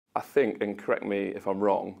I think, and correct me if I'm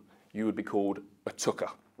wrong, you would be called a tukker.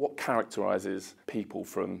 What characterises people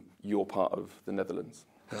from your part of the Netherlands?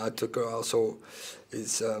 Tukker also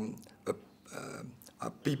is a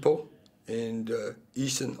people in the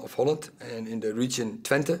eastern of Holland and in the region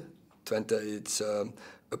Twente. Twente is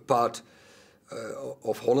a part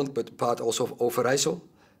of Holland, but part also of Overijssel,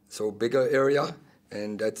 so bigger area,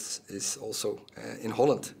 and that is also in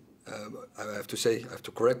Holland. I have to say, I have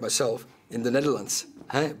to correct myself, in the Netherlands,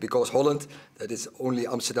 because Holland, that is only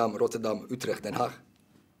Amsterdam, Rotterdam, Utrecht, Den Haag.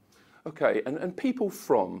 Okay, and people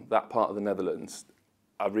from that part of the Netherlands,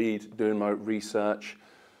 I read, doing my research,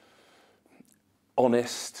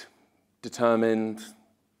 honest, determined,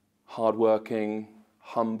 hardworking,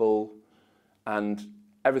 humble, and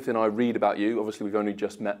everything I read about you, obviously we've only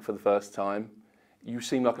just met for the first time, you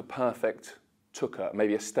seem like a perfect tukker,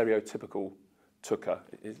 maybe a stereotypical tukker.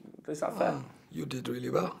 Is that fair? You did really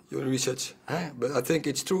well, your research. But I think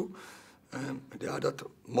it's true. They are that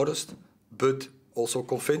modest, but also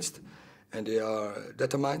convinced, and they are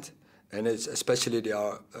determined, and especially they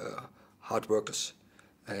are hard workers.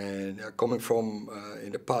 And they are coming from,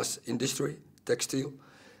 in the past, industry, textile,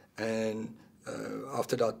 and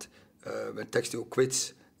after that, when textile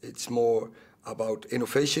quits, it's more about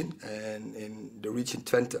innovation, and in the region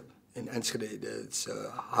Twente, in Enschede, it's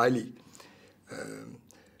highly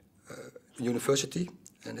university,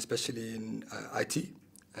 and especially in IT,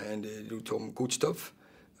 and they do some good stuff.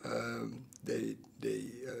 They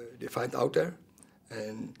find out there,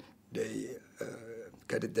 and they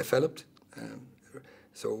get it developed.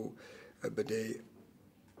 But the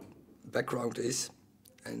background is,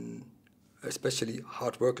 and especially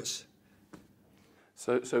hard workers.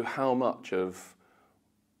 So how much of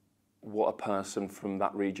what a person from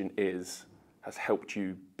that region is has helped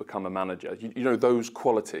you become a manager? You know, those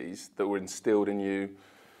qualities that were instilled in you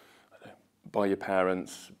by your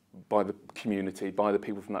parents, by the community, by the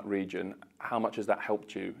people from that region, how much has that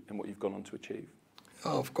helped you in what you've gone on to achieve?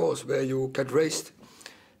 Of course, where you get raised,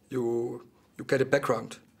 you get a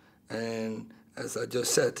background. And as I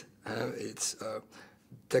just said, it's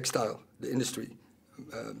textile, the industry,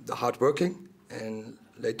 the hard working, and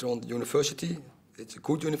later on the university. It's a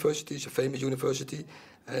good university, it's a famous university.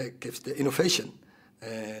 It gives the innovation,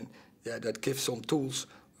 and yeah, that gives some tools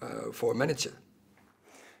for a manager.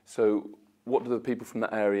 So what do the people from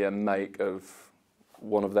that area make of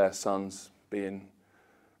one of their sons being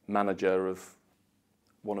manager of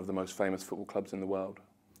one of the most famous football clubs in the world?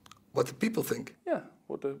 What do people think? Yeah.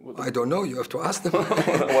 I don't know, you have to ask them.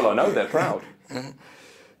 Well, I know they're proud.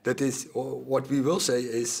 That is, what we will say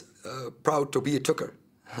is proud to be a tukker.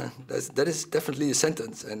 That is definitely a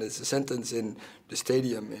sentence, and it's a sentence in the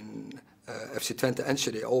stadium in FC Twente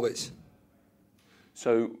Enschede always.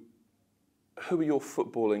 So, who are your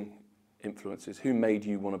footballing influences? Who made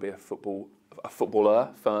you want to be a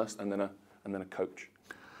footballer first, and then a coach?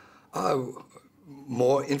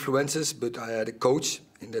 More influences, but I had a coach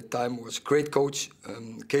in that time, was a great coach,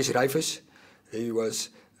 Kees Rijvers. He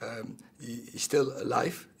was he's still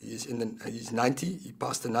alive. He's 90. He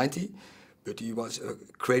passed the 90. But he was a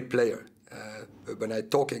great player. When I'm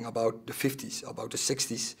talking about the 50s, about the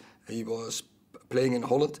 60s, he was playing in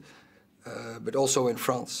Holland, but also in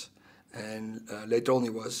France. And later on he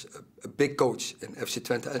was a big coach in FC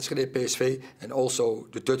Twente Enschede, PSV, and also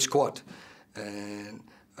the Dutch squad. And,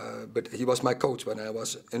 but he was my coach when I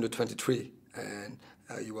was under 23, and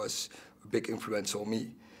he was a big influence on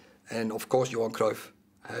me. And of course Johan Cruyff,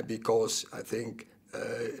 because I think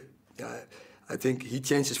he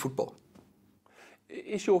changes football.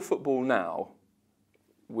 Is your football now,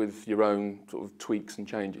 with your own sort of tweaks and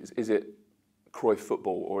changes, is it Cruyff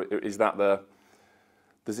football, or is that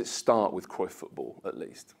does it start with Cruyff football at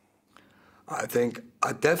least? I think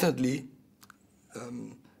definitely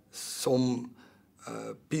some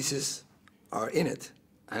pieces are in it,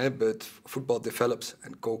 but football develops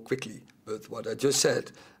and go quickly. But what I just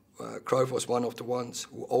said, Cruyff was one of the ones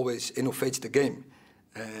who always innovates the game.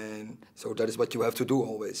 And so that is what you have to do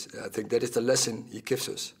always. I think that is the lesson he gives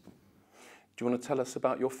us. Do you want to tell us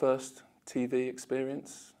about your first TV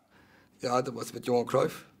experience? Yeah, that was with Johan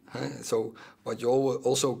Cruyff. So what you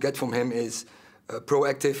also get from him is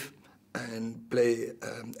proactive and play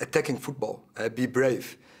attacking football. Be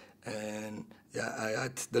brave. And yeah, I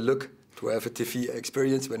had the luck to have a TV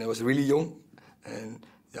experience when I was really young. And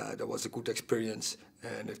yeah, that was a good experience,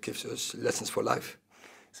 and it gives us lessons for life.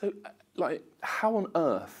 So, like, how on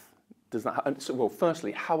earth does that happen? So, well,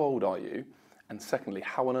 firstly, how old are you? And secondly,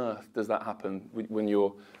 how on earth does that happen when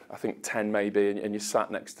you're, I think, 10 maybe, and you're sat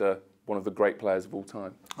next to one of the great players of all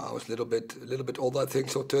time? I was a little bit older, I think,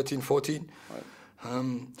 so 13, 14. Right.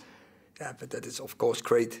 Yeah, but that is of course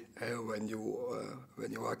great when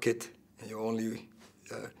you are a kid and you only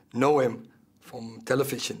know him from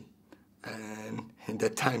television. And in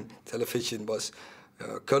that time, television was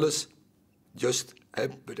colors, just,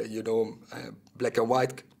 but you know, black and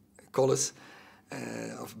white colors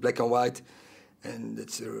of black and white. And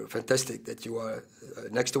it's fantastic that you are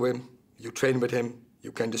next to him, you train with him,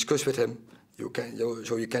 you can discuss with him,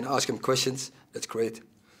 so you can ask him questions. That's great.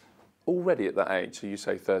 Already at that age, so you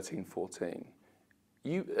say 13, 14,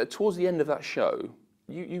 you towards the end of that show,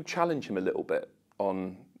 you challenge him a little bit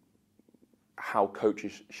on how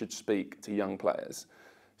coaches should speak to young players.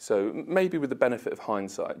 So maybe with the benefit of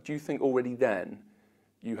hindsight, do you think already then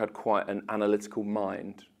you had quite an analytical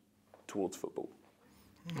mind towards football?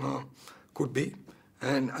 Could be.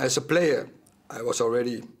 And as a player, I was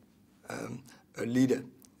already a leader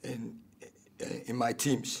in my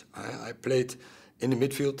teams. I played in the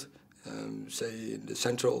midfield, say in the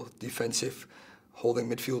central defensive holding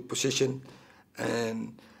midfield position,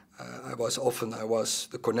 and I was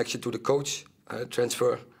the connection to the coach,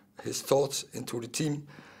 transfer his thoughts into the team,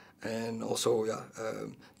 and also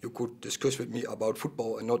you could discuss with me about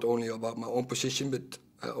football and not only about my own position but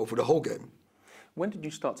over the whole game. When did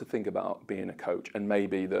you start to think about being a coach and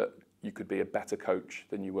maybe that you could be a better coach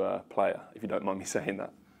than you were a player, if you don't mind me saying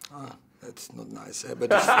that? That's not nice, but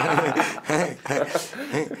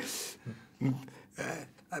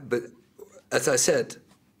but as I said,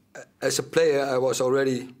 as a player I was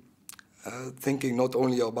already thinking not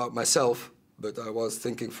only about myself, but I was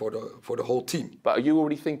thinking for the whole team. But are you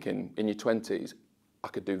already thinking in your 20s, I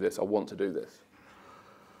could do this, I want to do this?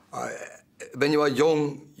 When you are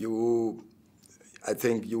young, I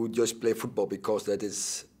think you just play football because that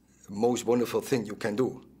is the most wonderful thing you can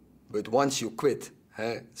do. But once you quit,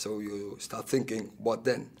 so you start thinking, what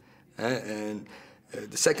then? And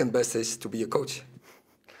the second best is to be a coach.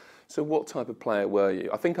 So what type of player were you?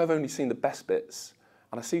 I think I've only seen the best bits,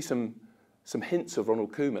 and I see some hints of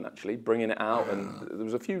Ronald Koeman actually bringing it out, and there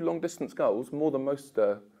was a few long distance goals, more than most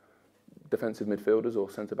defensive midfielders or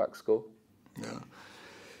centre backs score. Yeah.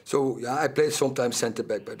 So yeah, I played sometimes centre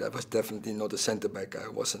back, but I was definitely not a centre back. I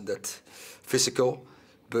wasn't that physical,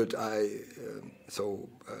 but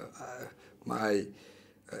my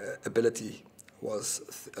ability was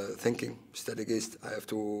thinking, strategist. I had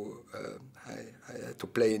to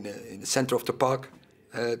play in the center of the park,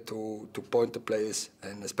 to point the players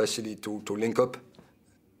and especially to link up.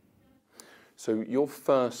 So your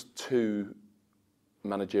first two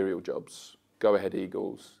managerial jobs, Go Ahead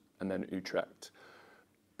Eagles and then Utrecht,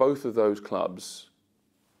 both of those clubs,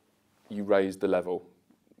 you raised the level.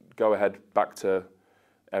 Go Ahead back to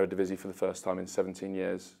Eredivisie for the first time in 17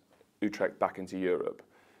 years, Utrecht back into Europe.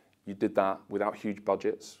 You did that without huge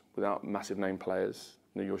budgets, without massive name players.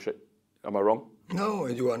 Am I wrong? No,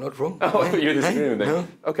 you are not wrong. Oh, I thought you were disagreeing with me. No.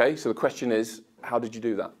 Okay, so the question is, how did you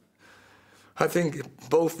do that? I think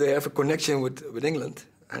both they have a connection with England,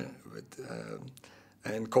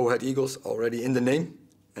 and Go Ahead Eagles already in the name,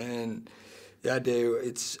 and yeah,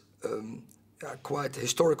 it's quite a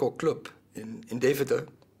historical club in Deventer,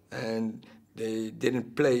 and they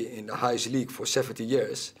didn't play in the highest league for 70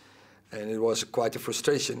 years, and it was quite a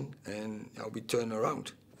frustration, and we turned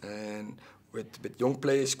around, and with young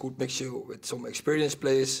players, good mixture with some experienced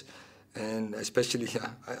players, and especially,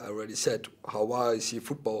 I already said how I see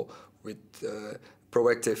football with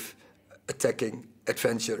proactive, attacking,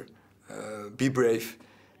 adventure, be brave,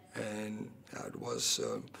 and it was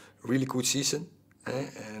a really good season,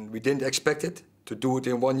 and we didn't expect it to do it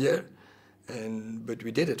in 1 year, but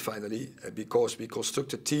we did it finally because we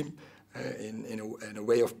constructed a team in a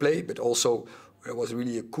way of play, but also it was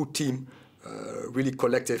really a good team, really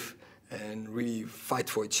collective, and really fight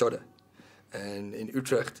for each other. And in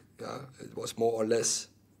Utrecht, it was more or less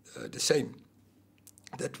the same.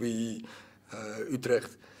 That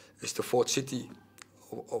Utrecht is the fourth city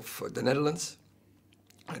of the Netherlands.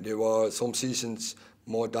 And there were some seasons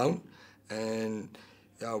more down, and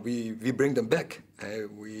we bring them back.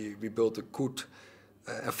 We built a good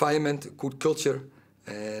environment, a good culture,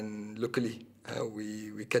 and luckily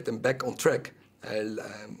we get them back on track. And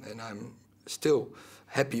I'm still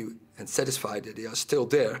happy and satisfied that they are still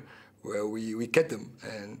there where we get them,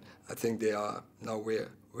 and I think they are now where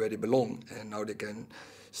they belong, and now they can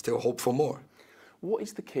still hope for more. What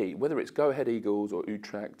is the key, whether it's Go Ahead Eagles or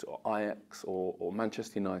Utrecht or Ajax or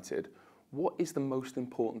Manchester United, what is the most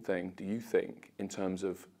important thing, do you think, in terms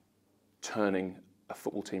of turning a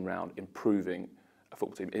football team round, improving a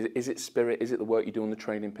football team? Is it spirit? Is it the work you do on the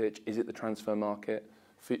training pitch? Is it the transfer market?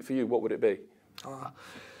 For you, what would it be?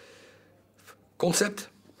 Concept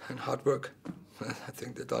and hard work. I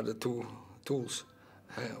think that are the two tools.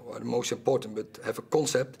 or the most important, but have a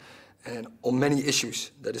concept, and on many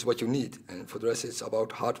issues, that is what you need. And for the rest, it's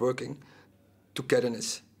about hard working,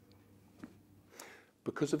 togetherness.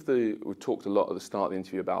 Because of we talked a lot at the start of the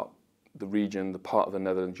interview about the region, the part of the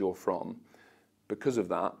Netherlands you're from. Because of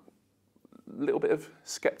that, a little bit of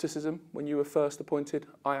scepticism when you were first appointed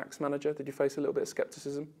Ajax manager. Did you face a little bit of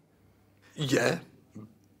scepticism? Yeah,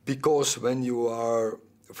 because when you are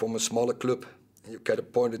from a smaller club and you get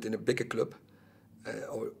appointed in a bigger club,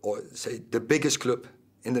 or say the biggest club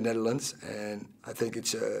in the Netherlands, and I think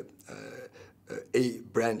it's a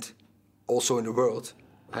brand also in the world.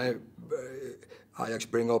 Ajax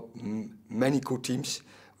bring up many good teams,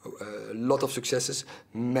 a lot of successes,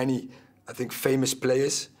 many, I think, famous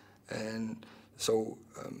players. And so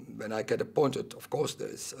when I get appointed, of course,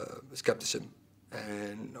 there's skepticism.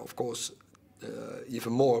 And of course,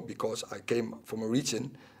 even more because I came from a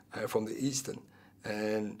region, from the Eastern.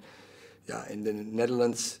 And yeah, in the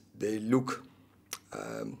Netherlands, they look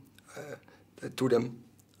to them,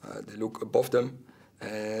 they look above them.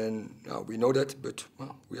 And we know that, but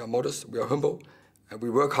well, we are modest, we are humble, and we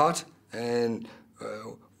work hard, and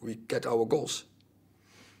we get our goals.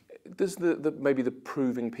 Does maybe the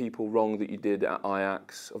proving people wrong that you did at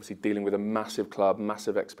Ajax, obviously dealing with a massive club,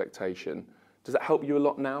 massive expectation, does that help you a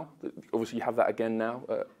lot now? Obviously you have that again now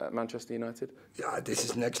at Manchester United? Yeah, this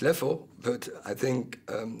is next level, but I think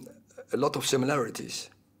a lot of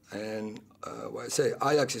similarities. And what I say,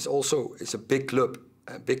 Ajax is also a big club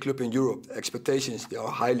in Europe. Expectations, they are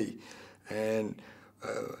highly. And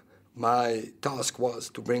my task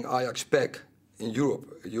was to bring Ajax back in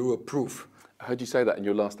Europe proof. I heard you say that in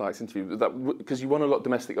your last Ajax interview, because you won a lot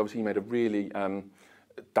domestic. Obviously, you made a really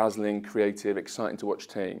dazzling, creative, exciting to watch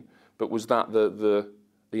team. But was that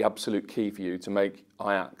the absolute key for you to make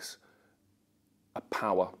Ajax a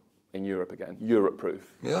power in Europe again,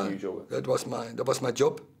 Europe-proof? Yeah, that was my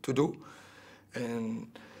job to do. And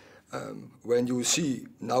when you see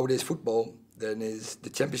nowadays football, then the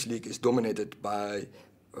Champions League is dominated by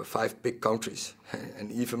 5 big countries,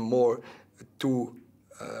 and even more 2.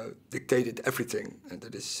 Dictated everything, and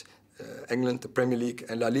that is England, the Premier League,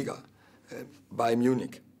 and La Liga, by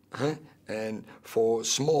Munich. And for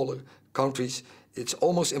smaller countries, it's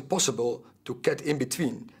almost impossible to get in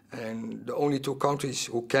between. And the only 2 countries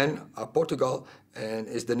who can are Portugal and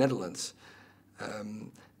is the Netherlands.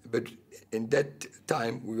 But in that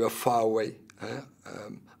time, we were far away.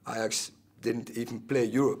 Ajax didn't even play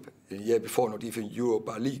Europe the year before, not even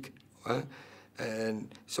Europa League.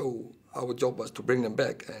 And so our job was to bring them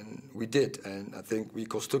back, and we did. And I think we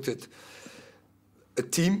constructed a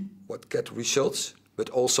team what get results, but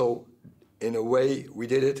also in a way we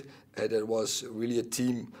did it, and it was really a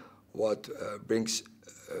team what brings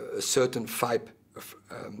a certain vibe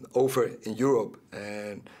over in Europe.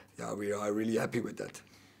 And yeah, we are really happy with that.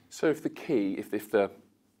 So if the key, if the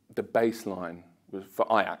baseline was for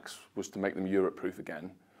Ajax was to make them Europe-proof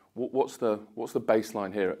again, what's the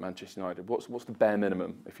baseline here at Manchester United? What's the bare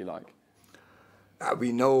minimum, if you like?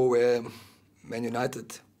 We know Man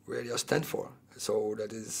United where they stand for, so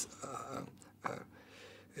that is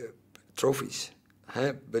trophies.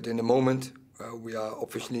 But in the moment, we are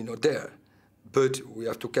obviously not there. But we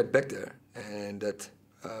have to get back there, and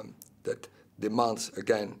that demands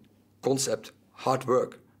again concept, hard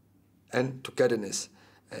work, and togetherness.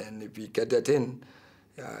 And if we get that in,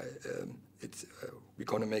 we're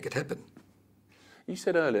going to make it happen. You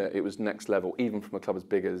said earlier it was next level, even from a club as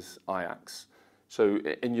big as Ajax. So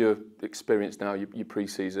in your experience now, your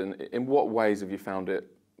pre-season, in what ways have you found it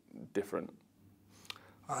different?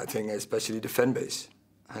 I think especially the fan base.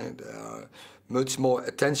 And much more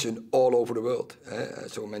attention all over the world.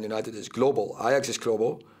 So Man United is global, Ajax is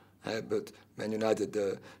global, but Man United,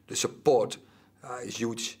 the support is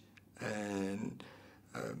huge. And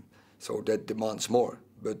so that demands more.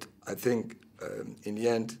 But I think in the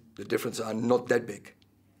end, the differences are not that big.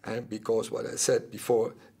 Because what I said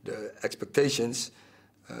before, the expectations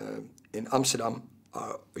in Amsterdam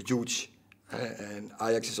are huge. And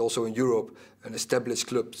Ajax is also in Europe, an established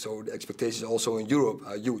club, so the expectations also in Europe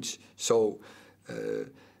are huge. So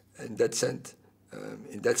in that sense,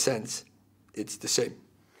 it's the same.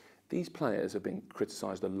 These players have been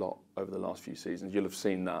criticised a lot over the last few seasons. You'll have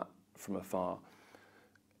seen that from afar.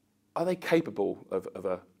 Are they capable of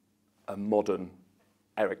a modern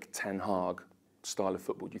Erik Ten Hag style of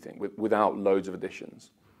football, do you think, without loads of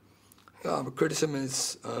additions? Yeah, but criticism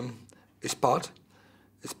is part.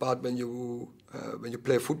 It's part when you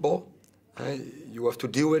play football. You have to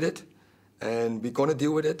deal with it, and we're gonna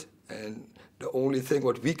deal with it. And the only thing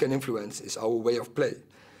what we can influence is our way of play,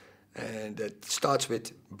 and that starts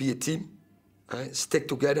with be a team, stick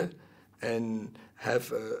together, and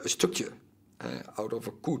have a structure out of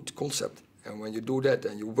a good concept. And when you do that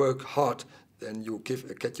and you work hard, then you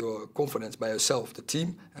get your confidence by yourself, the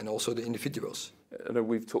team, and also the individuals. I know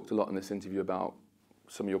we've talked a lot in this interview about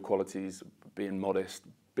some of your qualities, being modest,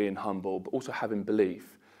 being humble, but also having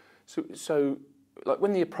belief. So like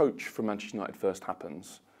when the approach from Manchester United first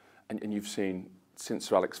happens, and you've seen since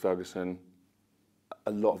Sir Alex Ferguson,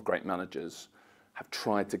 a lot of great managers have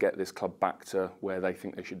tried to get this club back to where they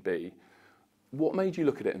think they should be. What made you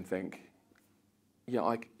look at it and think,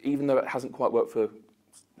 yeah, even though it hasn't quite worked for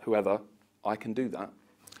whoever, I can do that?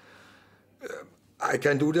 I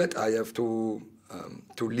can do that. I have to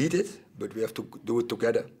lead it, but we have to do it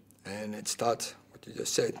together. And it starts, what you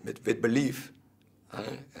just said, with belief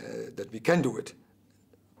that we can do it.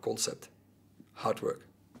 Concept, hard work.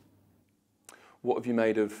 What have you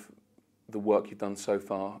made of the work you've done so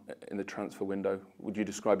far in the transfer window? Would you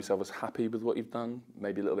describe yourself as happy with what you've done?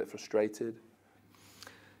 Maybe a little bit frustrated?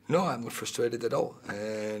 No, I'm not frustrated at all.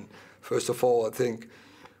 And first of all, I think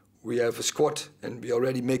we have a squad and we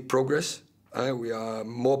already make progress. We are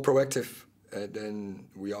more proactive than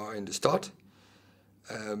we are in the start.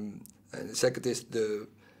 And the second is the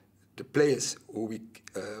players who we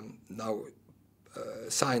now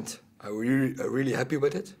signed are really happy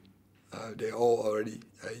with it. They all already,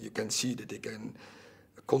 you can see that they can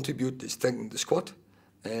contribute, they strengthen the squad.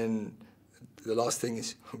 And the last thing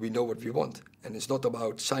is we know what we want. And it's not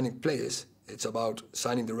about signing players, it's about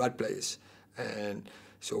signing the right players. And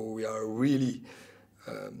so we are really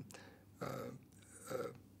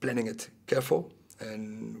planning it careful,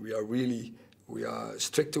 and we are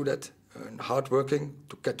strict to that and hardworking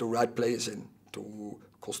to get the right players in, to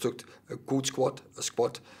construct a good squad, a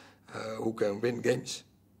squad who can win games.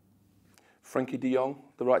 Frankie de Jong,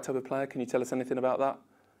 the right type of player, can you tell us anything about that?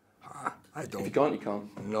 I don't. If you can't, you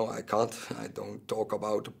can't. No, I can't. I don't talk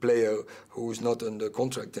about a player who is not under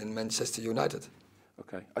contract in Manchester United.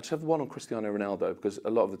 Okay. I just have one on Cristiano Ronaldo, because a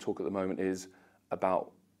lot of the talk at the moment is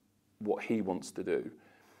about what he wants to do.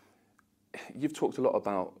 You've talked a lot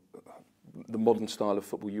about the modern style of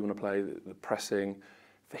football you want to play, the pressing.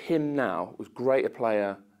 For him now, as great a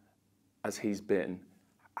player as he's been,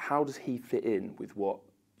 how does he fit in with what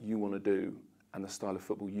you want to do and the style of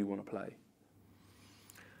football you want to play?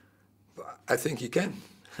 I think he can,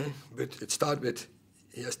 but it starts with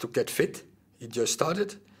he has to get fit. He just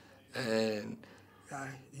started, and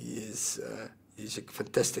he's a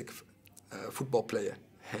fantastic football player.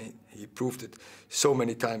 He proved it so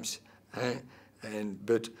many times.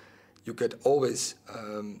 But you can always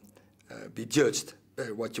be judged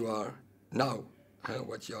by what you are now,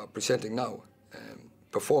 what you are presenting now,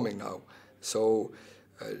 performing now. So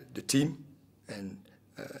the team and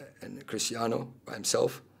Cristiano by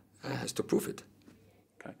himself has to prove it.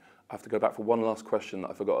 Okay, I have to go back for one last question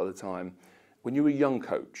that I forgot at the time. When you were a young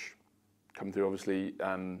coach, coming through, obviously,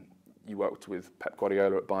 you worked with Pep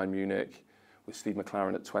Guardiola at Bayern Munich, with Steve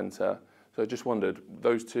McLaren at Twente. So I just wondered,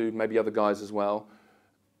 those two, maybe other guys as well,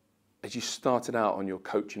 as you started out on your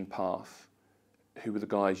coaching path, who were the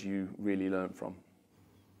guys you really learned from?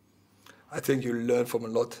 I think you learn from a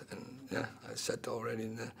lot, and yeah, I said already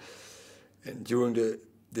during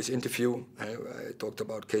this interview, I talked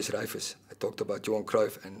about Kees Rijvers, I talked about Johan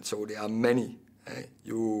Cruyff, and so there are many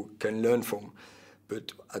you can learn from.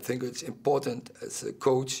 But I think it's important as a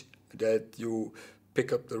coach that you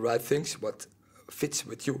pick up the right things, what fits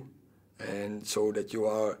with you, and so that you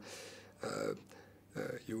are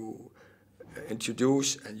you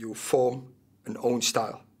introduce and you form an own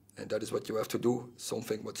style, and that is what you have to do,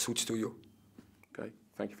 something what suits to you. Okay,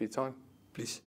 thank you for your time. Please.